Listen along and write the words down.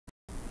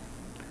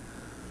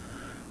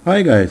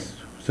Hi guys,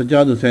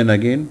 Sajjad Hussain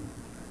again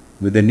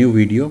with a new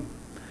video.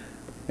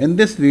 In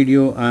this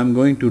video I am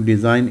going to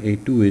design a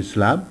two-way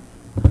slab.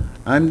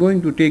 I am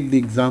going to take the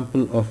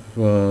example of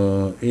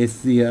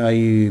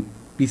ACI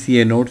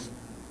PCA notes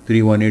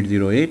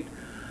 31808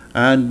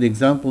 and the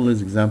example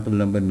is example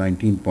number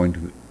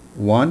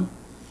 19.1.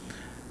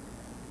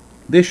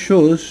 This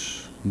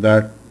shows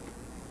that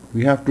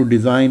we have to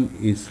design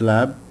a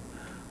slab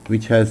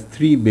which has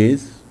 3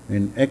 bays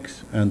in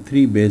X and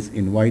 3 bays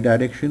in Y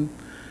direction.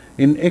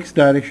 In X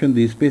direction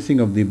the spacing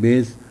of the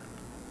bays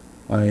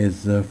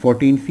is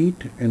 14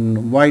 feet,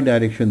 in Y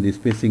direction the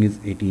spacing is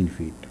 18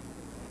 feet.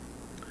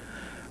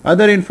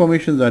 Other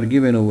informations are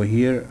given over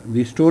here.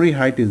 The story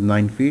height is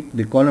 9 feet,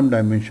 the column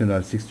dimensions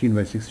are 16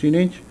 by 16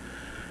 inch.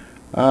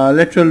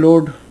 Lateral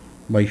load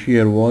by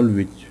shear wall,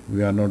 which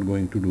we are not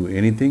going to do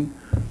anything.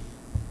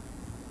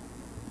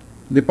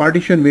 The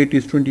partition weight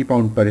is 20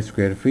 pound per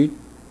square feet.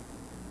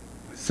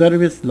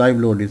 Service live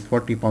load is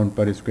 40 pound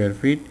per square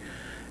feet.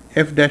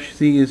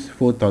 F-C is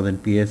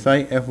 4000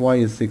 psi, Fy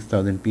is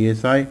 6000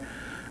 psi,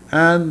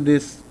 and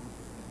this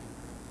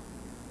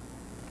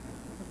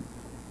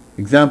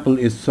example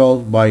is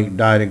solved by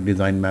direct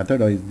design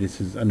method, or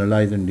this is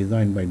analyzed and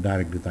designed by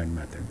direct design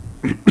method.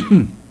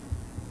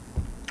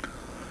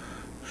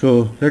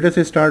 So let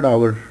us start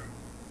our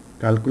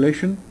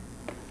calculation.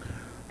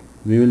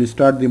 We will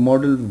start the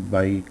model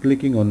by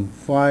clicking on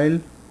File,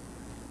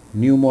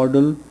 New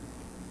Model,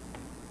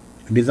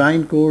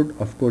 Design Code.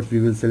 Of course we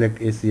will select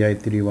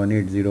ACI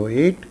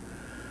 31808.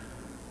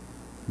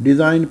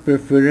 Design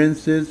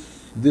Preferences,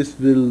 this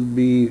will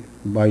be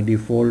by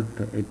default,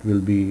 it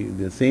will be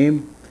the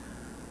same.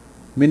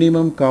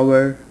 Minimum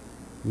cover,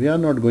 we are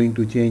not going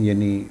to change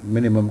any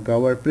minimum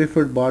cover.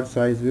 Preferred bar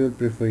size, we will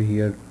prefer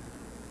here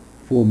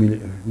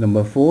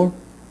number 4,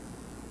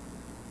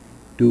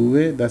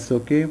 two-way, that's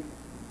okay.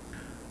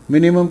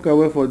 Minimum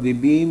cover for the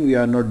beam, we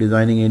are not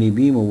designing any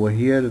beam over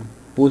here.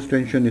 Post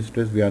tension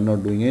stress, we are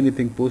not doing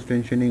anything post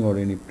tensioning or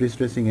any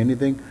pre-stressing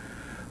anything,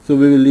 so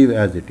we will leave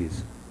as it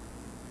is.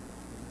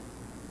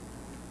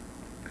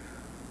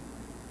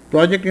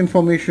 Project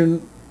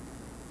information,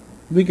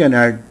 we can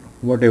add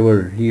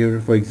whatever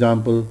here. For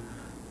example,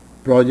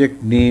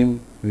 project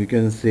name, we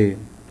can say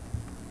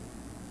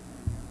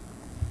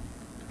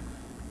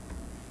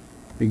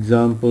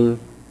example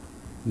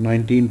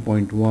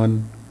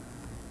 19.1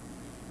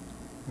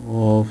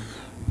 of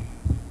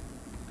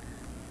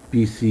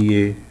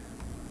PCA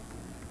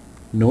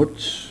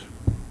notes.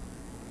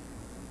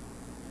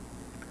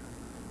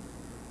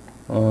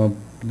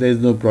 There is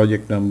no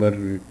project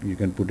number, you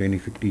can put any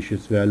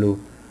fictitious value.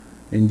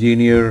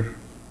 Engineer,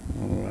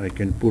 I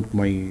can put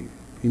my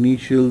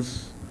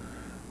initials,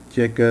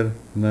 checker,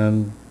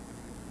 none.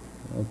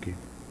 Okay.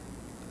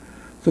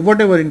 So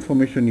whatever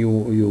information you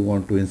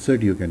want to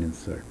insert, you can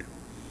insert.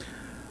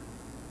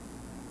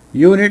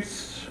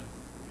 Units,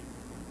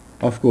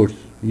 of course,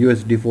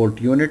 US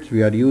default units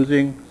we are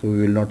using, so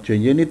we will not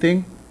change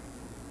anything.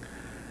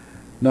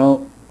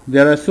 Now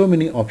there are so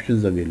many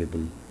options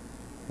available,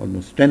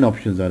 almost 10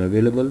 options are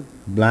available.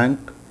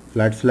 Blank,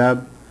 flat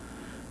slab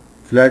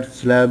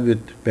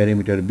with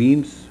perimeter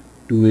beams,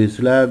 two-way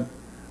slab,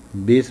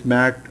 base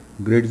mat,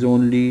 grids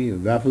only,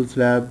 waffle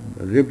slab,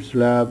 ribbed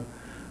slab,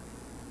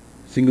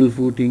 single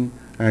footing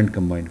and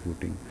combined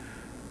footing.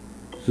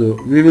 So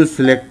we will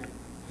select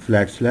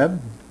flat slab,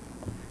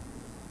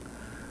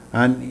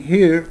 and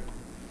here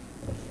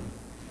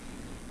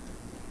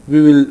we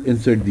will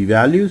insert the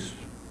values.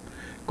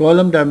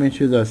 Column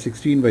dimensions are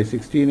 16 by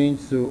 16 inch,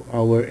 so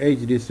our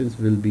edge distance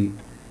will be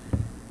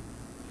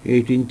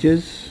 8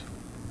 inches.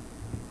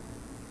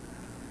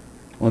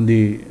 On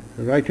the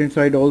right hand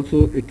side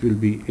also it will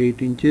be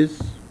 8 inches.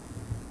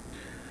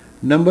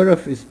 Number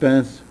of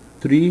spans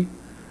 3.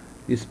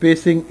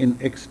 Spacing in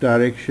X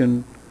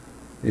direction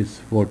is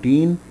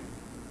 14.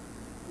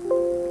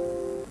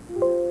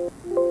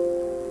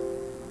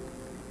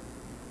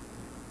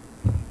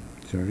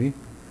 Sorry,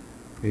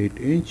 8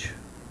 inch.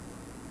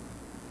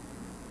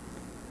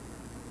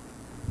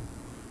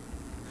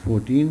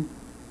 14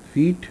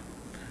 feet.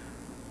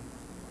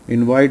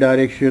 In Y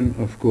direction,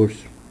 of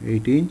course,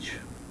 8 inch.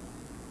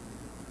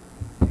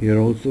 Here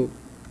also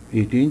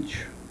 8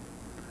 inch.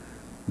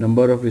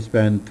 Number of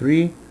span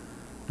 3,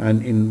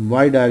 and in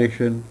Y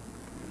direction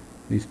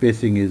the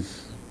spacing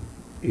is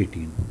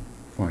 18.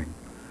 Fine.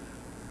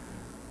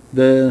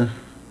 The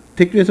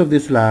thickness of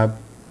this slab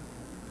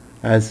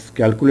as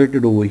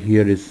calculated over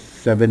here is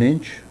 7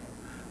 inch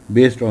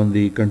based on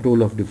the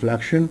control of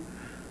deflection.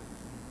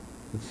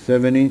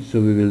 7 inch, so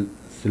we will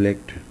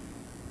select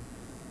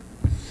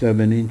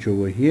 7 inch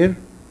over here.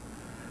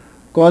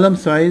 Column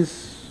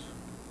size,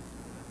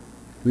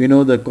 we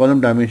know the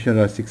column dimensions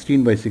are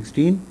 16 by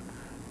 16,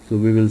 so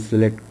we will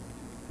select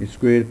a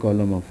square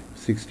column of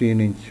 16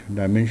 inch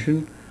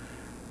dimension.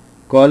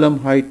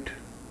 Column height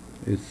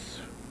is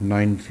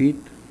 9 feet,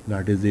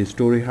 that is the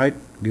story height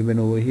given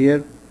over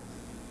here.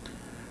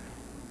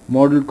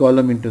 Model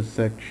column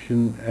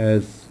intersection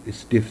as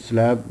stiff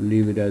slab,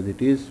 leave it as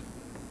it is.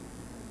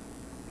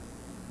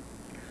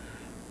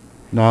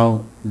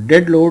 Now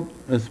dead load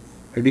is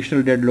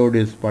additional dead load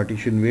is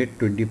partition weight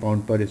 20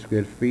 pound per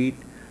square feet.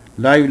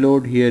 Live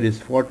load here is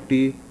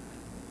 40,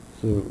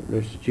 so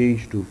let's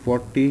change to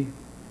 40.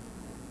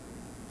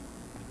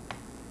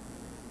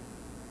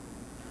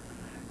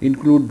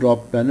 Include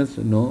drop panels?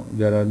 No,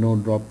 there are no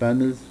drop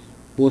panels.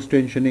 Post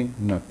tensioning?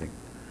 Nothing.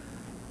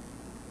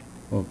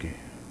 Okay,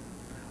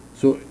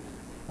 so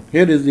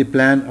here is the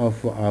plan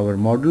of our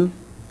model: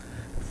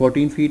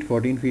 14 feet,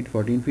 14 feet,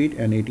 14 feet,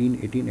 and 18,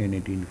 18, and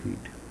 18 feet.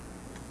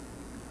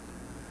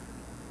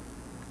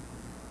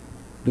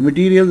 The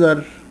materials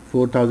are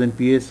 4000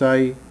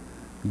 psi,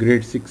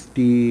 grade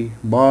 60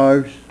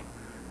 bars,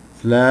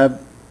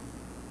 slab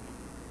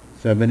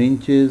 7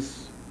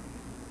 inches,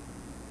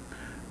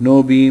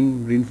 no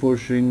beam,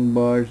 reinforcing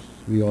bars,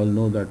 we all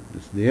know that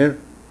is there,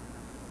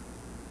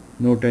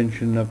 no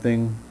tension,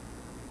 nothing,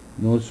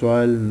 no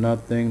soil,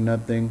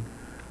 nothing.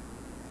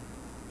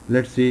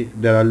 Let's see,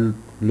 there are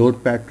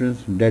load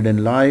patterns, dead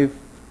and live,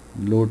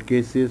 load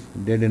cases,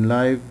 dead and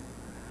live.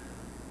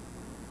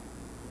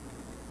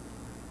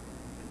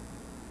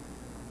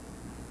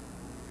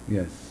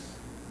 Yes.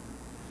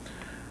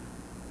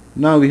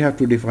 Now we have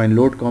to define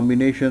load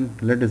combination.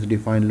 Let us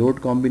define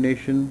load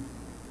combination.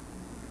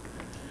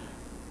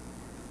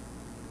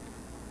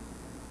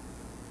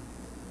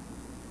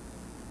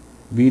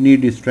 We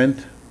need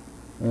strength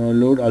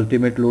load,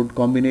 ultimate load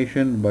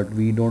combination, but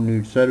we don't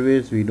need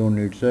service, we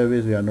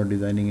are not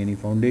designing any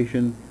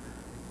foundation.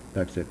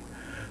 That's it.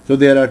 So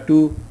there are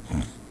two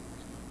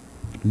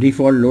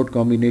default load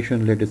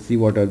combination. Let us see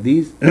what are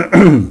these.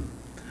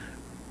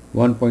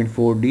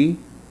 1.4D,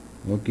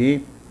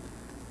 okay,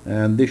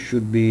 and this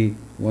should be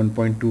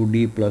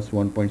 1.2D plus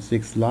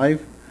 1.6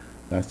 live.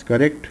 That's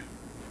correct.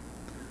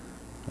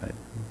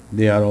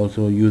 They are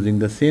also using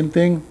the same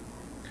thing.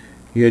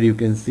 Here you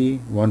can see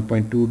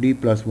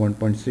 1.2D plus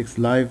 1.6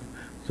 live,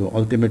 so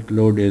ultimate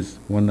load is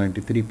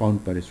 193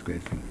 pound per square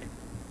feet.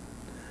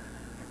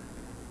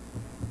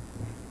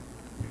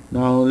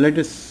 Now let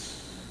us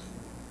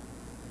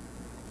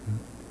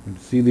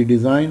see the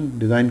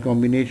design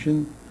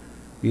combination.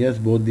 Yes,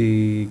 both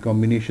the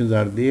combinations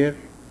are there.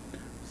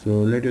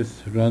 So let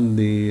us run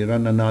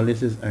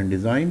analysis and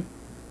design.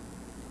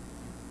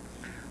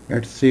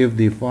 Let's save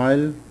the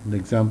file, the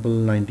example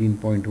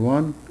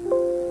 19.1.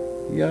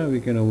 Yeah,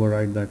 we can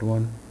override that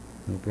one,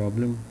 no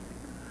problem.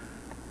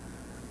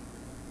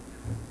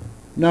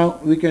 Now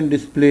we can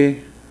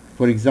display,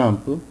 for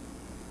example,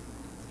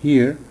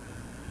 here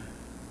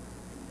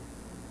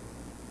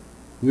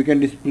we can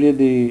display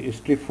the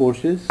strip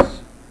forces.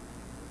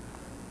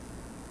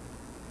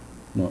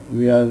 No,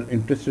 we are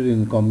interested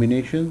in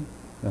combination,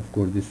 of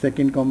course the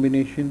second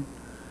combination.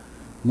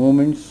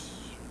 Moments,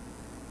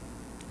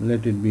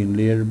 let it be in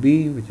layer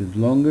B, which is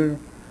longer.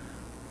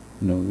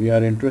 No, we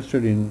are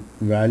interested in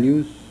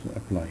values,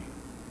 apply.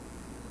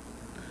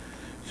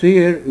 So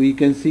here we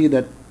can see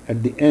that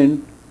at the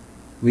end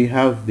we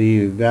have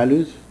the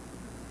values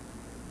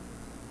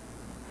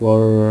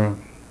for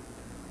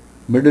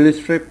middle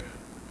strip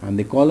and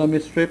the column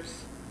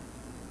strips.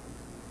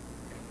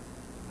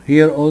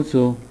 Here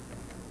also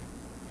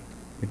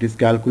it is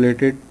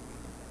calculated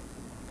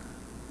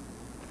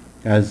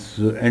as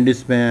end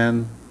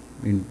span,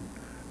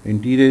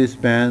 interior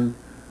span,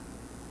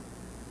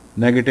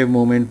 negative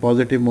moment,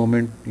 positive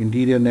moment,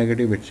 interior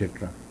negative,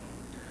 etc.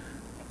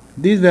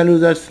 These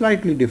values are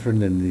slightly different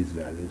than these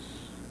values.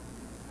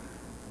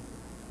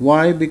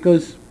 Why?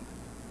 Because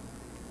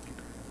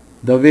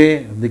the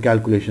way the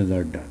calculations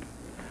are done.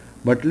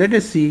 But let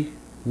us see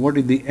what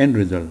is the end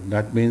result.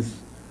 That means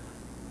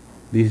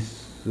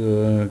this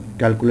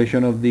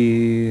calculation of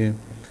the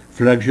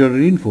flexural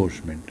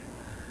reinforcement.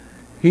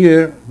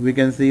 Here we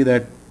can see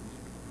that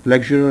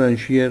flexural and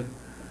shear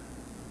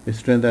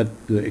strength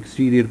at the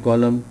exterior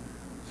column.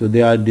 So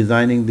they are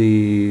designing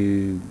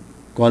the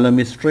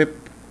column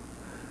strip,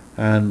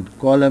 and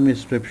column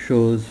strip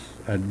shows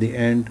at the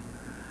end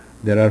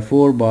there are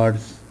 4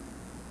 bars.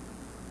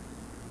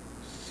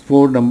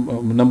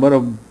 Number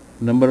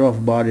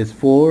of bar is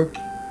 4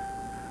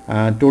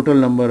 and total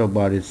number of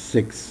bar is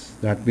 6.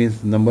 That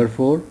means number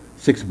 4,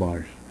 6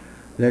 bars.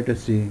 Let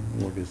us see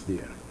what is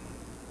there.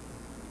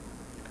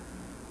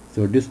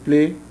 So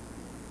display,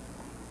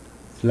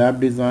 slab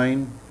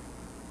design.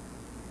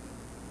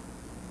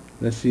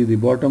 Let's see the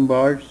bottom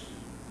bars.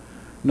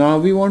 Now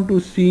we want to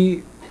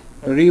see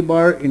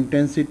rebar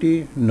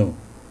intensity? No.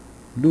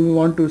 Do we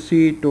want to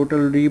see total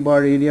rebar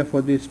area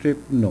for the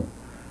strip? No.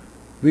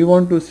 We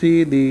want to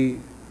see the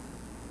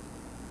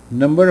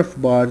number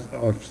of bars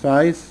of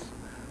size.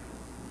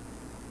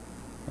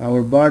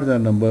 Our bars are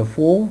number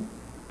 4,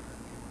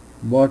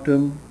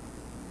 bottom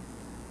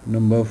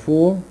number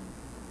 4,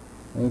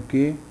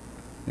 okay,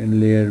 and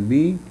layer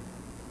B.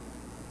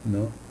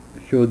 No,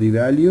 show the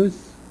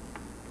values.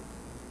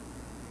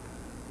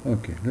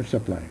 Okay, let's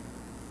apply.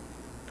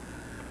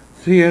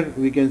 So here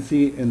we can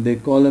see in the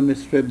column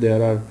strip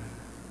there are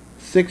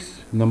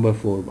 6 number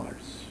 4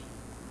 bars.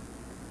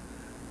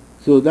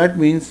 So that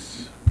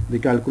means the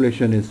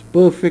calculation is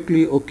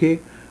perfectly okay,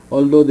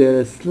 although there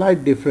is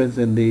slight difference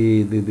in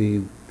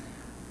the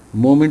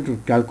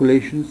moment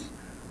calculations,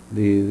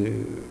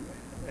 the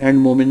end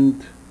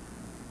moment,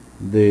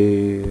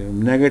 the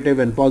negative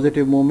and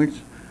positive moments,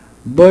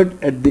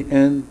 but at the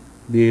end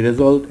the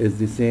result is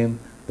the same,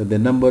 that the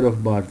number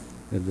of bars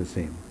is the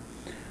same.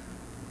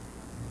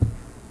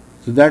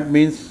 So that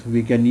means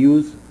we can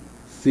use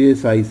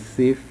CSI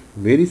SAFE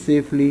very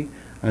safely,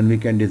 and we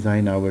can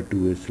design our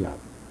 2A slab.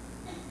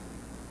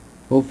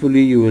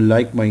 Hopefully you will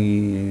like my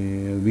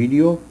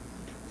video.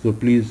 So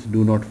please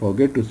do not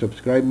forget to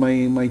subscribe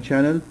my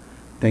channel.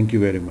 Thank you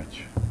very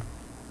much.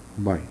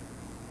 Bye.